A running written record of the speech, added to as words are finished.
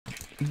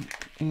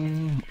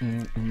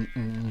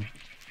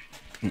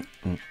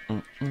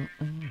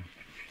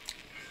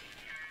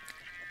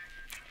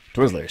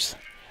Twizzlers,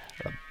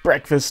 a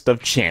breakfast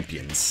of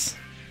champions.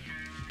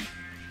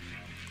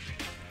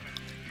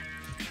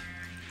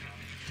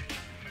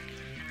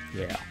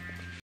 Yeah.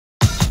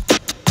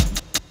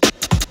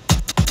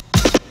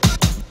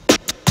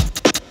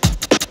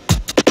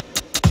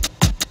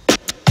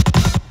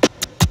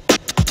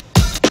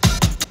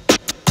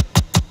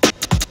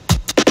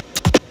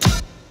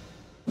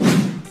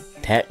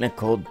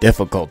 Technical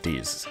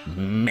difficulties.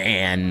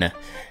 Man,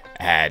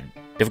 I had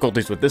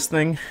difficulties with this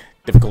thing,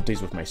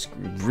 difficulties with my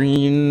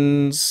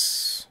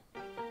screens.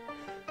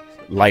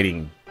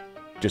 Lighting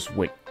just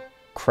went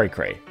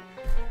cray-cray.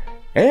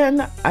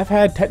 And I've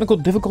had technical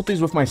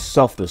difficulties with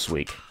myself this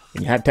week.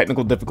 When you have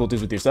technical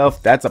difficulties with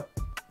yourself,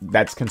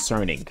 that's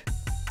concerning.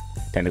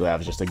 Technically, I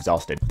was just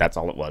exhausted. That's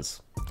all it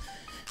was.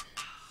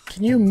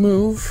 Can you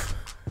move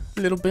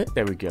a little bit?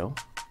 There we go.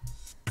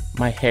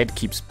 My head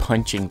keeps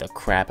punching the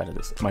crap out of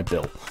this. My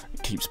bill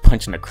keeps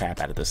punching the crap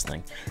out of this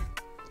thing.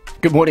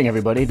 Good morning,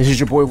 everybody. This is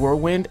your boy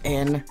Whirlwind,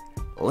 and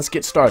let's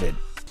get started.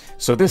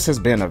 So this has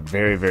been a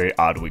very, very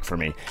odd week for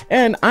me,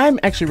 and I'm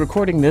actually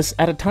recording this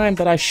at a time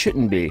that I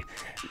shouldn't be.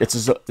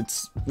 It's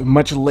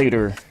much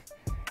later.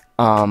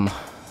 I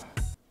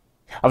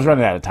was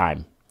running out of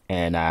time,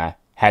 and I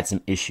had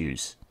some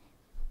issues.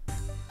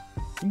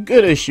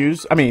 Good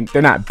issues. I mean,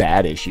 they're not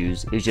bad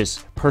issues. It's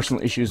just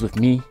personal issues with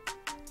me,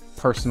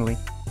 personally.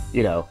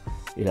 You know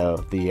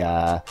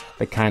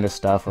the kind of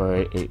stuff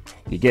where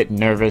you get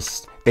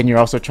nervous. Then you're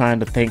also trying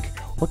to think,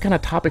 what kind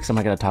of topics am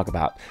I going to talk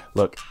about?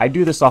 Look, I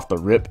do this off the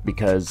rip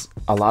because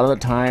a lot of the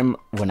time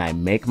when I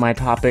make my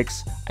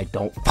topics, I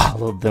don't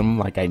follow them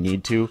like I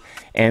need to.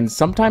 And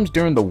sometimes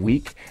during the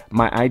week,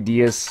 my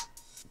ideas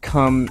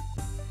come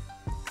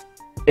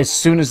as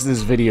soon as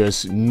this video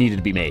is needed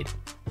to be made.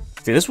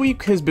 See, this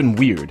week has been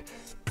weird.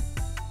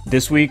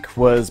 This week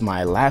was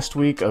my last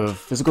week of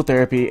physical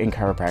therapy and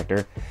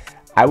chiropractor.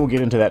 I will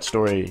get into that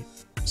story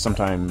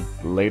sometime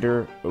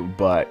later,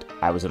 but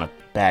I was in a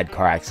bad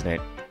car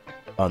accident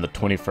on the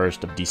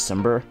 21st of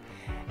December,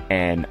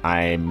 and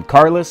I'm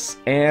carless,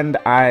 and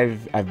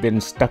I've been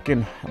stuck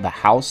in the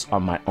house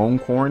on my own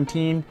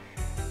quarantine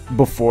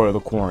before the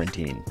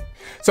quarantine.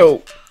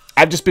 So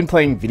I've just been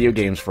playing video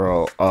games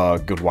for a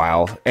good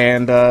while,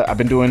 and I've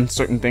been doing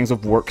certain things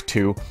of work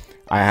too.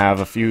 I have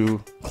a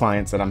few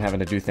clients that I'm having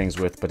to do things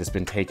with, but it's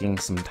been taking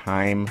some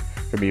time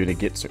for me to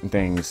get certain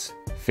things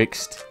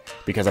fixed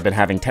because I've been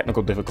having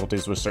technical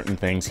difficulties with certain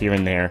things here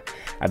and there.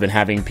 I've been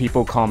having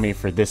people call me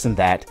for this and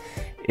that.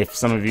 If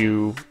some of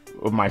you,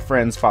 my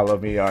friends, follow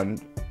me on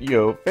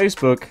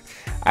Facebook,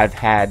 I've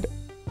had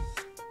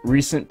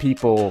recent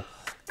people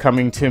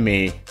coming to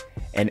me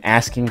and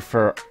asking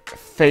for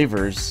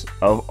favors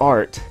of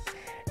art,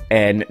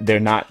 and they're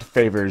not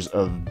favors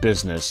of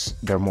business.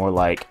 They're more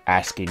like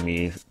asking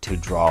me to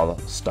draw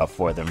stuff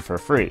for them for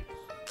free.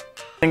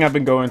 The thing I've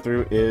been going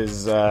through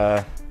is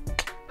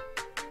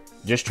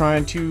just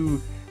trying to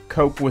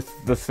cope with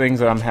the things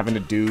that I'm having to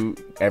do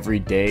every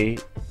day,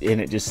 and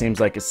it just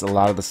seems like it's a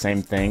lot of the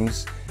same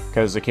things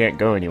because I can't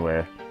go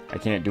anywhere. I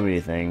can't do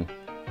anything.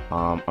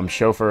 I'm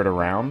chauffeured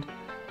around,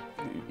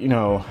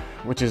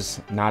 which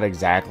is not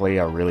exactly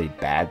a really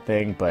bad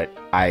thing, but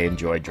I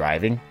enjoy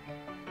driving.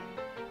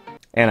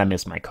 And I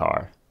miss my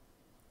car.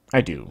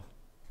 I do.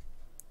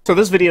 So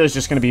this video is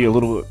just going to be a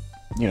little,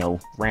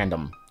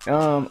 random.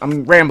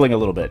 I'm rambling a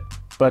little bit.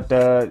 But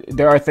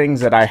there are things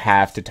that I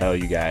have to tell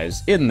you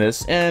guys in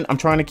this, and I'm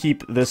trying to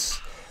keep this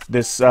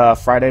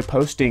Friday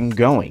posting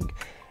going.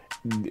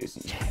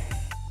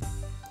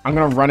 I'm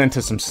gonna run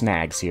into some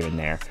snags here and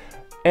there,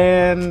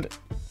 and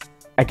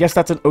I guess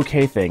that's an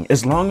okay thing.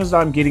 As long as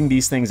I'm getting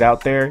these things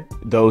out there,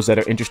 those that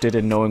are interested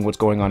in knowing what's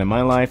going on in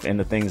my life and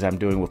the things I'm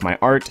doing with my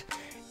art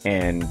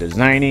and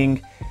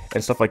designing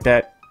and stuff like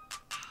that,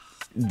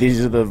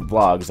 these are the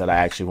vlogs that I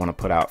actually want to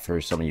put out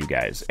for some of you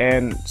guys.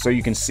 And so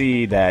you can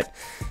see that,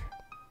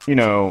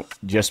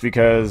 just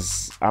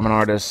because I'm an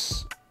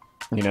artist,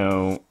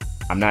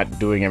 I'm not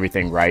doing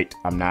everything right.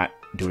 I'm not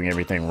doing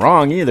everything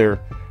wrong either,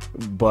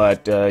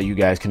 but you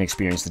guys can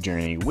experience the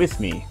journey with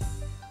me.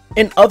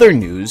 In other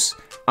news,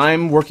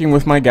 I'm working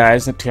with my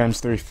guys at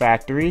Times3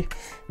 Factory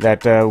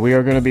that we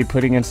are going to be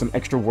putting in some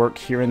extra work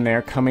here and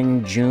there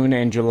coming June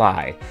and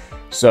July.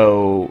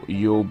 So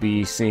you'll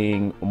be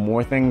seeing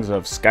more things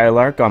of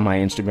Skylark on my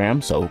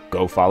Instagram, so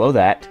go follow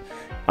that.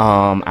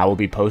 I will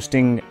be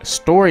posting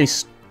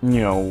stories,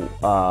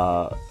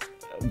 videos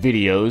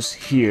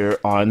here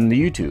on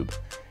the YouTube.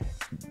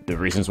 The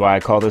reasons why I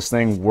call this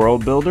thing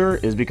World Builder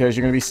is because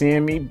you're going to be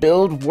seeing me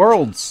build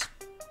worlds.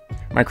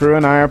 My crew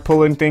and I are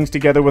pulling things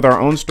together with our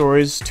own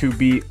stories to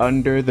be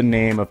under the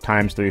name of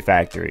Times3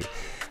 Factory.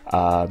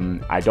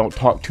 I don't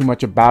talk too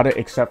much about it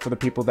except for the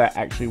people that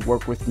actually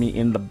work with me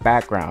in the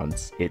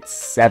backgrounds. It's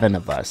 7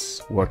 of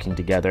us working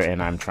together,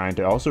 and I'm trying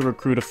to also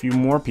recruit a few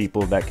more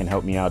people that can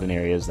help me out in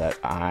areas that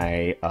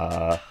I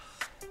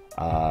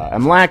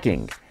am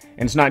lacking.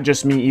 And it's not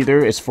just me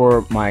either. It's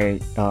for my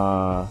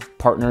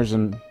partners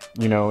and,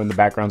 you know, in the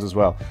backgrounds as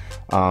well.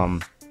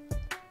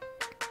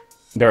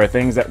 There are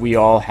things that we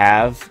all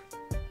have,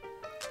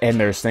 and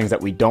there's things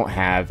that we don't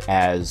have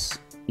as,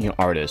 you know,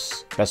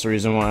 artists. That's the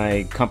reason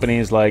why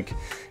companies like,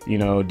 you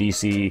know,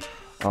 DC,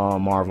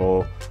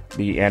 Marvel,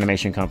 the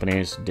animation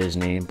companies,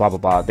 Disney, blah blah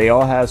blah, they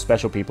all have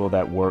special people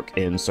that work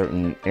in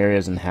certain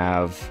areas and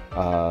have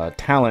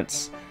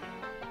talents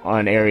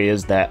on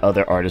areas that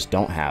other artists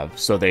don't have,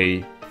 so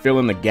they fill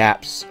in the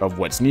gaps of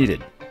what's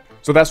needed.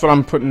 So that's what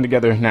I'm putting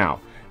together now.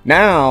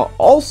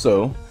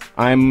 Also,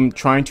 I'm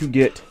trying to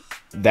get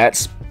that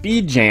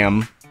speed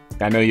jam.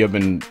 I know you've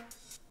been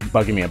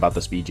bugging me about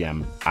the speed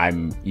jam.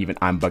 I'm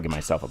bugging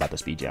myself about the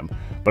speed jam,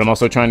 but I'm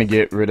also trying to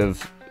get rid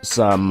of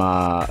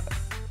some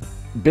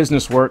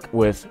business work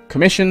with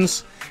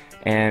commissions,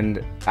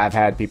 and I've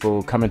had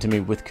people coming to me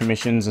with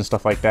commissions and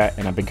stuff like that,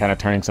 and I've been kind of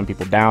turning some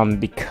people down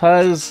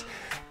because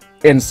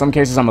in some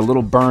cases I'm a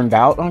little burned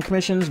out on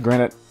commissions.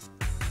 Granted,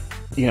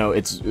 you know,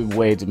 it's a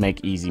way to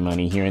make easy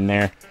money here and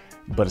there,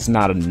 but it's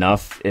not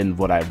enough in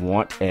what I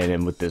want.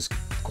 And with this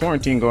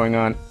quarantine going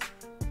on,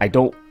 I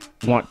don't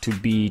want to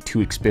be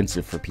too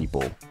expensive for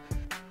people.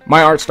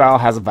 My art style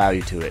has a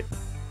value to it,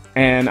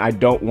 and I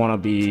don't want to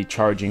be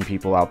charging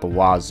people out the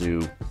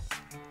wazoo,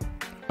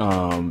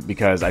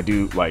 because I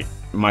do, like,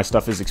 my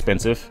stuff is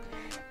expensive,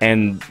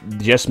 and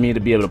just me to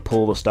be able to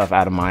pull the stuff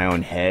out of my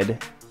own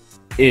head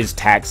is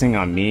taxing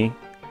on me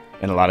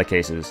in a lot of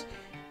cases.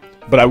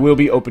 But I will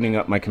be opening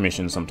up my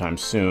commission sometime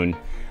soon,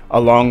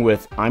 along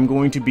with I'm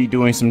going to be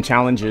doing some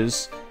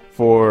challenges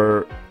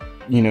for,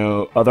 you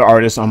know, other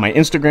artists on my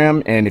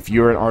Instagram. And if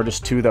you're an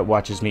artist too that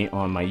watches me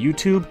on my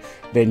YouTube,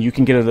 then you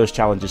can get into those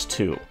challenges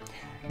too.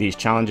 These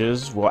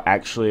challenges will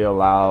actually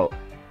allow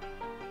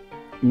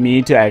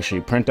me to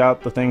actually print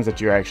out the things that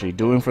you're actually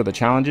doing for the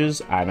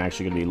challenges. I'm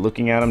actually going to be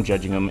looking at them,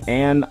 judging them,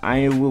 and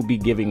I will be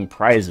giving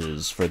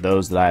prizes for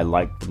those that I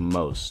like the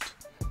most.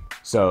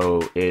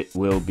 So it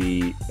will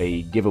be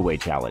a giveaway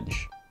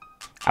challenge.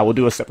 I will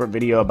do a separate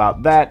video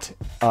about that,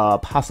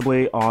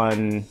 possibly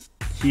on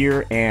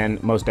here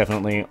and most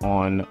definitely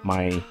on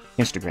my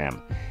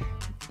Instagram.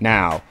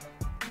 Now,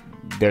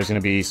 there's going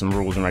to be some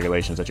rules and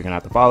regulations that you're going to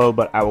have to follow,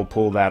 but I will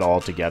pull that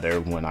all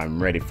together when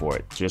I'm ready for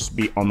it. Just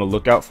be on the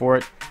lookout for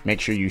it. Make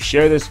sure you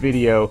share this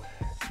video,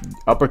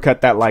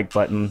 uppercut that like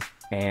button,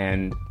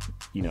 and,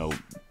 you know,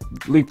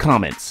 leave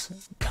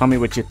comments. Tell me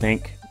what you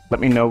think. Let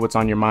me know what's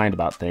on your mind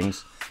about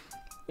things.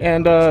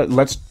 And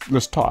let's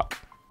talk,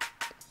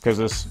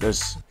 because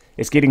this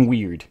it's getting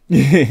weird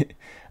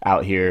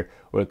out here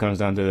when it comes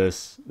down to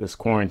this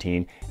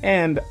quarantine,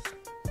 and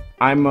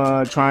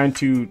I'm trying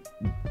to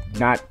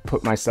not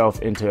put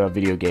myself into a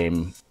video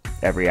game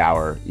every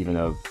hour, even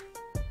though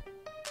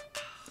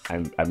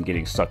I'm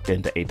getting sucked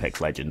into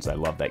Apex Legends. I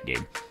love that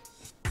game.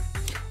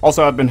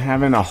 Also, I've been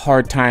having a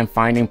hard time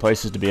finding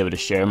places to be able to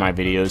share my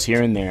videos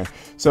here and there.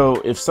 So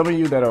if some of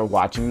you that are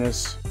watching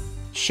this,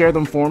 share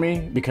them for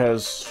me,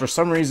 because for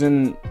some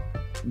reason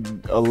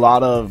a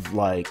lot of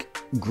like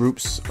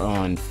groups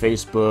on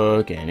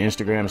Facebook and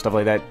Instagram and stuff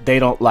like that, they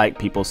don't like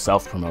people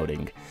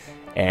self-promoting.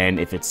 And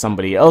if it's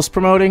somebody else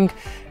promoting,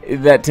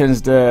 that tends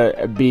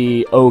to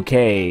be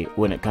okay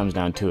when it comes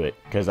down to it.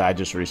 Because I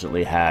just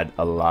recently had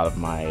a lot of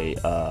my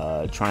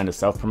trying to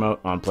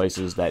self-promote on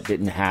places that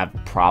didn't have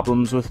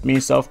problems with me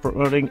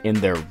self-promoting in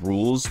their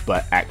rules,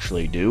 but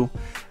actually do,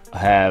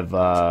 have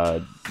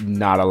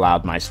not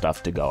allowed my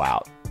stuff to go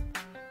out.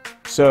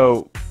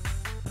 So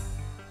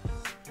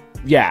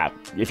yeah,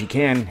 if you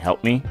can,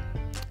 help me.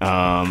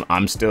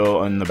 I'm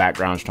still in the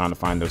background trying to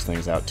find those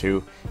things out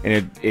too,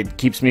 and it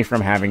keeps me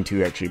from having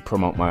to actually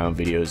promote my own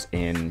videos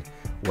in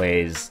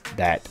ways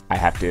that I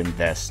have to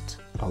invest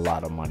a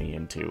lot of money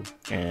into,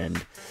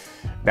 and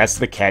that's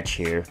the catch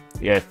here.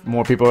 If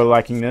more people are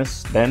liking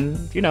this,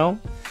 then you know,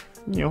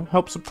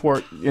 help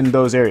support in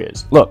those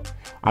areas. Look,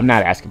 I'm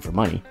not asking for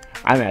money.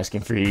 I'm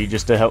asking for you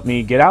just to help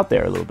me get out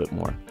there a little bit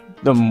more.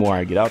 The more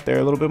I get out there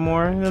a little bit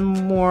more, the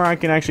more I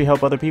can actually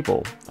help other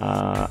people.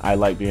 I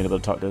like being able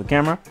to talk to the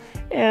camera,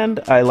 and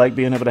I like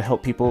being able to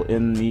help people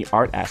in the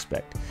art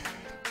aspect.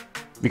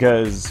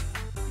 Because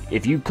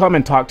if you come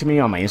and talk to me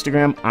on my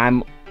Instagram,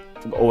 I'm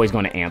always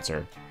going to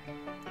answer.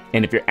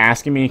 And if you're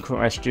asking me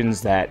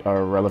questions that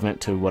are relevant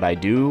to what I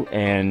do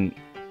and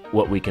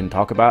what we can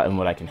talk about and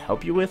what I can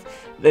help you with,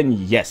 then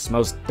yes,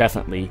 most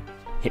definitely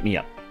hit me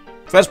up.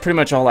 So that's pretty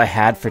much all I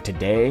had for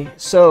today.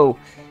 So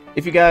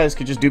if you guys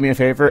could just do me a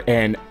favor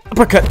and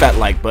uppercut that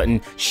like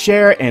button,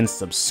 share and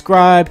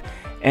subscribe.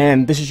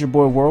 And this is your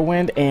boy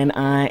Whirlwind, and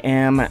I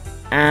am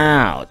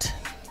out.